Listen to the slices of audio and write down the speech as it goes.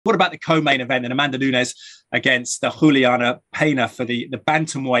What about the co-main event and Amanda Nunes against Julianna Pena for the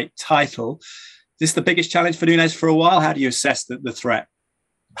bantamweight title? Is this the biggest challenge for Nunes for a while? How do you assess the threat?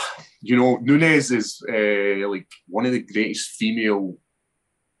 You know, Nunes is like one of the greatest female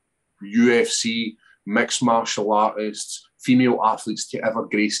UFC mixed martial artists, female athletes to ever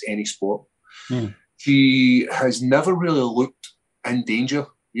grace any sport. She has never really looked in danger.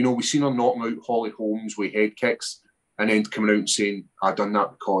 You know, we've seen her knocking out Holly Holmes with head kicks and then coming out and saying, I done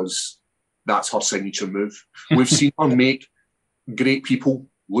that because that's her signature move. We've seen her make great people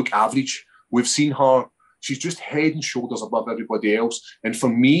look average. We've seen her, she's just head and shoulders above everybody else. And for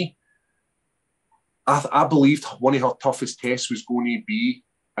me, I believed one of her toughest tests was going to be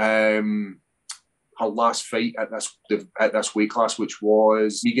her last fight at this weight class, which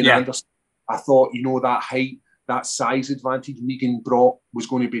was Megan Anderson. I thought, you know, that height, that size advantage Megan brought was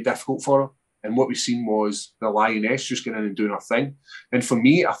going to be difficult for her. And what we've seen was the Lioness just getting in and doing her thing. And for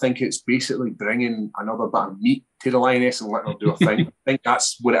me, I think it's basically bringing another bit of meat to the Lioness and letting her do her thing. I think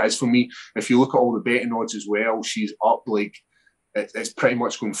that's what it is for me. If you look at all the betting odds as well, she's up like, it's pretty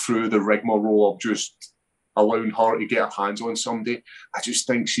much going through the rigmarole of just allowing her to get her hands on somebody. I just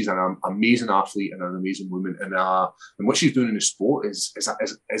think she's an amazing athlete and an amazing woman. And what she's doing in the sport is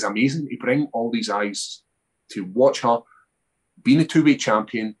amazing. To bring all these eyes to watch her being a two-weight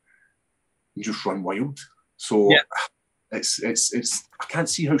champion and just run wild. So it's I can't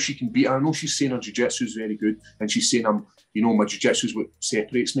see how she can beat her. I know she's saying her jiu-jitsu is very good, and she's saying my jiu-jitsu is what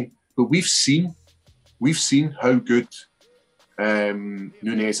separates me. But we've seen how good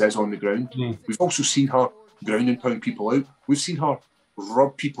Nunes is on the ground. We've also seen her ground and pound people out. We've seen her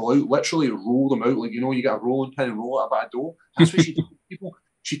rub people out, literally roll them out. Like, you know, you get a rolling pin and roll it about a dough. That's what she does with people.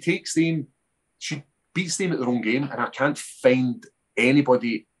 She takes them, she beats them at their own game, and I can't find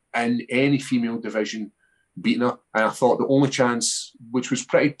anybody in any female division beating her. And I thought the only chance, which was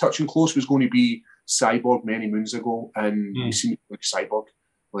pretty touch and close, was going to be Cyborg many moons ago, and we see Cyborg,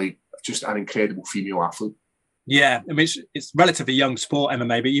 like, just an incredible female athlete. Yeah, I mean, it's relatively young sport,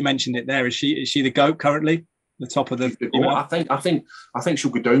 MMA, but you mentioned it there. Is she the GOAT currently? The top of the... I think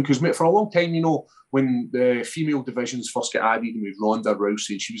she'll go down because, mate, for a long time, you know, when the female divisions first got added and with Ronda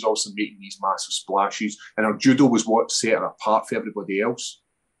Rousey, she was also making these massive splashes, and her judo was what set her apart for everybody else.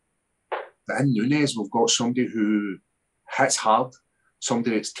 But in Nunes, we've got somebody who hits hard,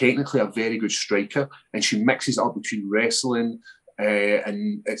 somebody that's technically a very good striker, and she mixes it up between wrestling,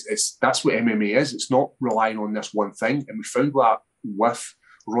 and that's what MMA is. It's not relying on this one thing. And we found that with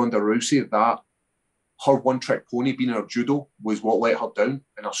Ronda Rousey, that her one-trick pony being her judo was what let her down,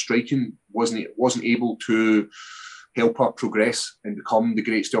 and her striking wasn't able to help her progress and become the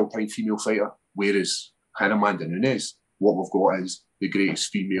greatest all-time female fighter. Whereas in Amanda Nunes, what we've got is the greatest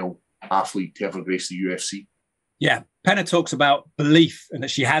female athlete to ever grace the UFC. Yeah, Pena talks about belief and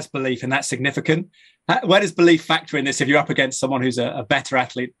that she has belief, and that's significant. Where does belief factor in this if you're up against someone who's a better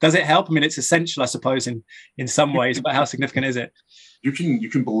athlete? Does it help? I mean, it's essential, I suppose, in some ways, but how significant is it? You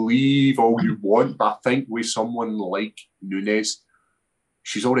can believe all you want, but I think with someone like Nunes,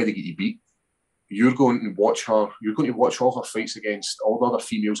 she's already got you beat. You're going to watch all her fights against all the other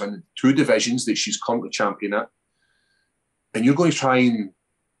females in the two divisions that she's currently champion at, and you're going to try and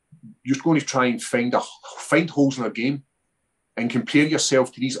find holes in her game and compare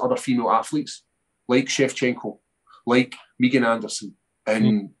yourself to these other female athletes like Shevchenko, like Megan Anderson,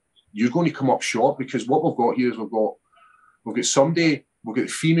 and you're going to come up short, because what we've got here is we've got the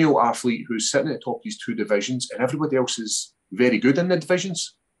female athlete who's sitting at the top of these two divisions, and everybody else is very good in the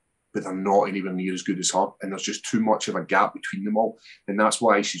divisions, but they're not anywhere near as good as her, and there's just too much of a gap between them all, and that's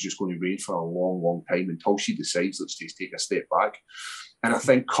why she's just going to reign for a long, long time until she decides, let's just take a step back. And I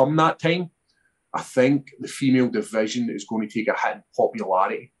think come that time, I think the female division is going to take a hit in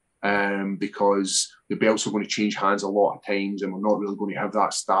popularity, because the belts are going to change hands a lot of times, and we're not really going to have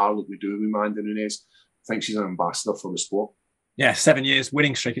that star like we do with Amanda Nunes. I think she's an ambassador for the sport. Yeah, 7 years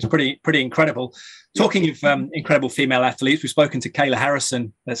winning streak. It's pretty incredible. Talking of incredible female athletes, we've spoken to Kayla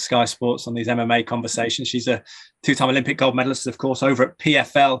Harrison at Sky Sports on these MMA conversations. She's a two-time Olympic gold medalist, of course, over at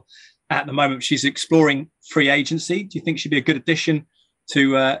PFL at the moment. She's exploring free agency. Do you think she'd be a good addition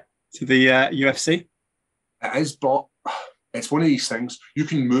to the UFC? It is, but it's one of these things. You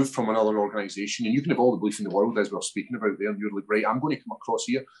can move from another organisation and you can have all the belief in the world, as we're speaking about there, and you're like, right, I'm going to come across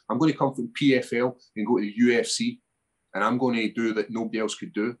here. I'm going to come from PFL and go to the UFC, and I'm going to do that nobody else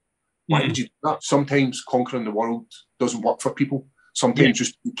could do. Why would you do that? Sometimes conquering the world doesn't work for people. Sometimes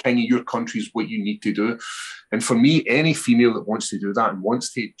just king of your country is what you need to do. And for me, any female that wants to do that and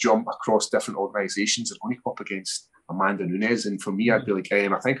wants to jump across different organisations are going to come up against Amanda Nunes. And for me, I'd be like,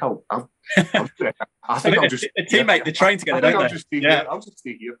 I think I'll just a teammate. They train together, don't they? I'll just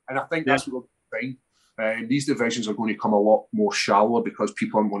stay here. And I think that's what we're going to find. These divisions are going to come a lot more shallower because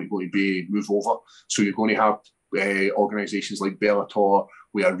people aren't going to be move over. So you're going to have organisations like Bellator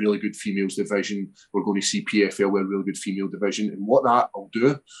with a really good females division. We're going to see PFL with a really good female division. And what that will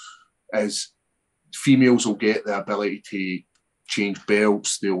do is females will get the ability to change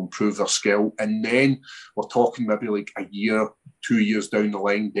belts, they'll improve their skill. And then we're talking maybe like a year, 2 years down the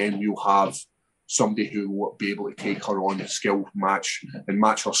line, then we'll have somebody who will be able to take her on a skill match and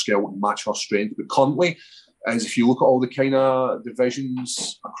match her skill and match her strength. But currently, as if you look at all the kind of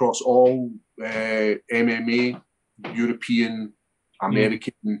divisions across all MMA, European,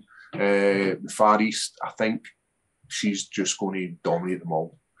 American, the Far East, I think she's just going to dominate them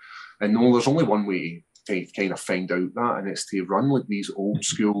all. And no, there's only one way to kind of find out that, and it's to run like these old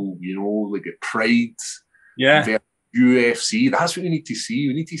school, like a Pride, UFC. That's what we need to see.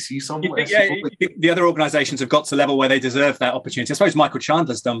 We need to see something. The other organisations have got to the level where they deserve that opportunity. I suppose Michael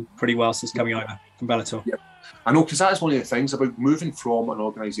Chandler's done pretty well since coming over from Bellator. Yeah. I know, because that is one of the things about moving from an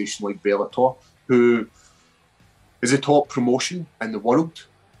organisation like Bellator, who is a top promotion in the world,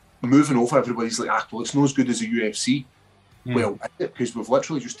 moving over, everybody's like, well, it's not as good as the UFC. Well, because we've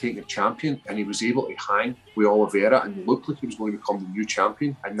literally just taken a champion and he was able to hang with Oliveira and looked like he was going to become the new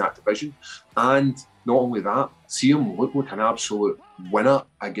champion in that division. And not only that, see him look like an absolute winner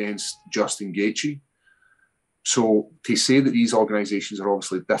against Justin Gaethje. So to say that these organisations are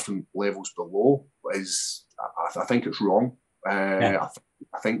obviously different levels below is, I think it's wrong. I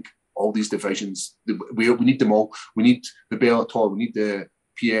think all these divisions, we need them all. We need the Bellator, we need the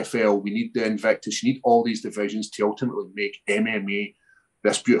PFL, we need the Invictus, you need all these divisions to ultimately make MMA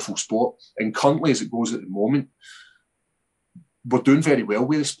this beautiful sport. And currently, as it goes at the moment, we're doing very well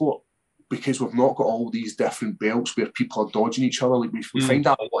with the sport because we've not got all these different belts where people are dodging each other. Like we find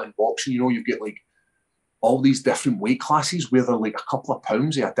that a lot in boxing, you've got like all these different weight classes where they're like a couple of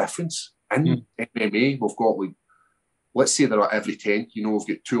pounds of a difference. In MMA, we've got like, let's say they're at every 10, we've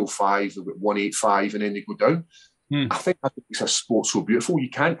got 205, we've got 185, and then they go down. I think that makes a sport so beautiful. You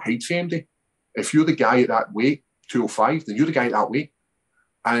can't hide from them. If you're the guy at that weight, 205, then you're the guy at that weight.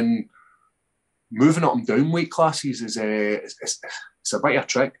 And moving up and down weight classes is it's a bit of a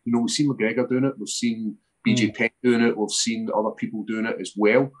trick. We've seen McGregor doing it. We've seen BJ Penn doing it. We've seen other people doing it as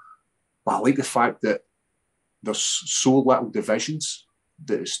well. But I like the fact that there's so little divisions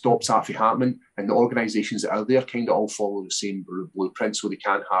that it stops that from happening. And the organisations that are there kind of all follow the same blueprint, so they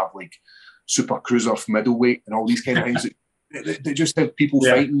can't have like super cruiser middleweight and all these kind of things. They just have people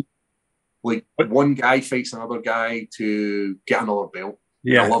fighting. Like one guy fights another guy to get another belt.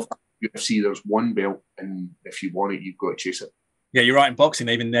 I love that. UFC, there's one belt, and if you want it, you've got to chase it. Yeah, you're right. In boxing,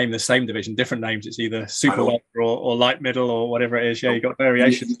 they even name the same division different names. It's either super light or light middle or whatever it is. Yeah, you've got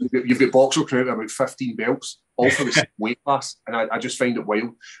variations. You've got boxers coming out about 15 belts, all for the same weight class, and I just find it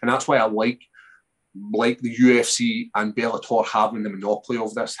wild. And that's why I like the UFC and Bellator having the monopoly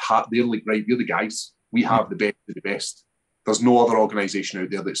of this. They're like, right, we're the guys. We have the best of the best. There's no other organisation out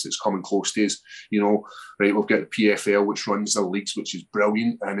there that's coming close to us. Right, we've got the PFL, which runs the leagues, which is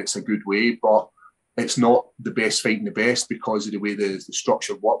brilliant, and it's a good way, but it's not the best fighting the best because of the way the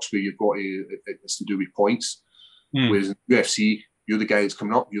structure works, where you've got it's to do with points. Whereas in UFC, you're the guy that's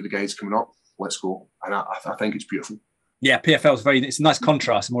coming up, let's go. And I think it's beautiful. Yeah, PFL is it's a nice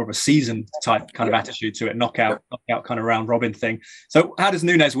contrast, more of a season type kind of attitude to it, knockout kind of round robin thing. So how does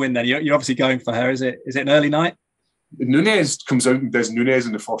Nunes win then? You're obviously going for her. Is it an early night? Nunes comes out and does Nunes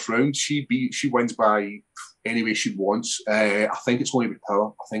in the first round. She wins by any way she wants. I think it's going to be power.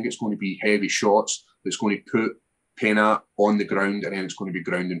 I think it's going to be heavy shots that's going to put Pena on the ground, and then it's going to be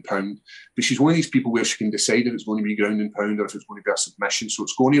ground and pound. But she's one of these people where she can decide if it's going to be ground and pound or if it's going to be a submission. So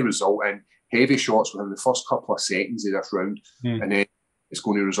it's going to result in heavy shots within the first couple of seconds of this round, and then it's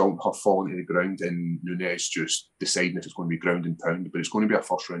going to result in her falling to the ground and Nunes just deciding if it's going to be ground and pound. But it's going to be a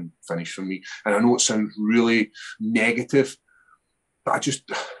first round finish for me. And I know it sounds really negative, but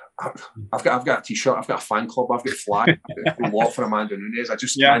I've got a t-shirt, I've got a fan club, I've got a flag, I've got a lot for Amanda Nunes. I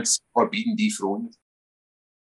just can't see her being dethroned.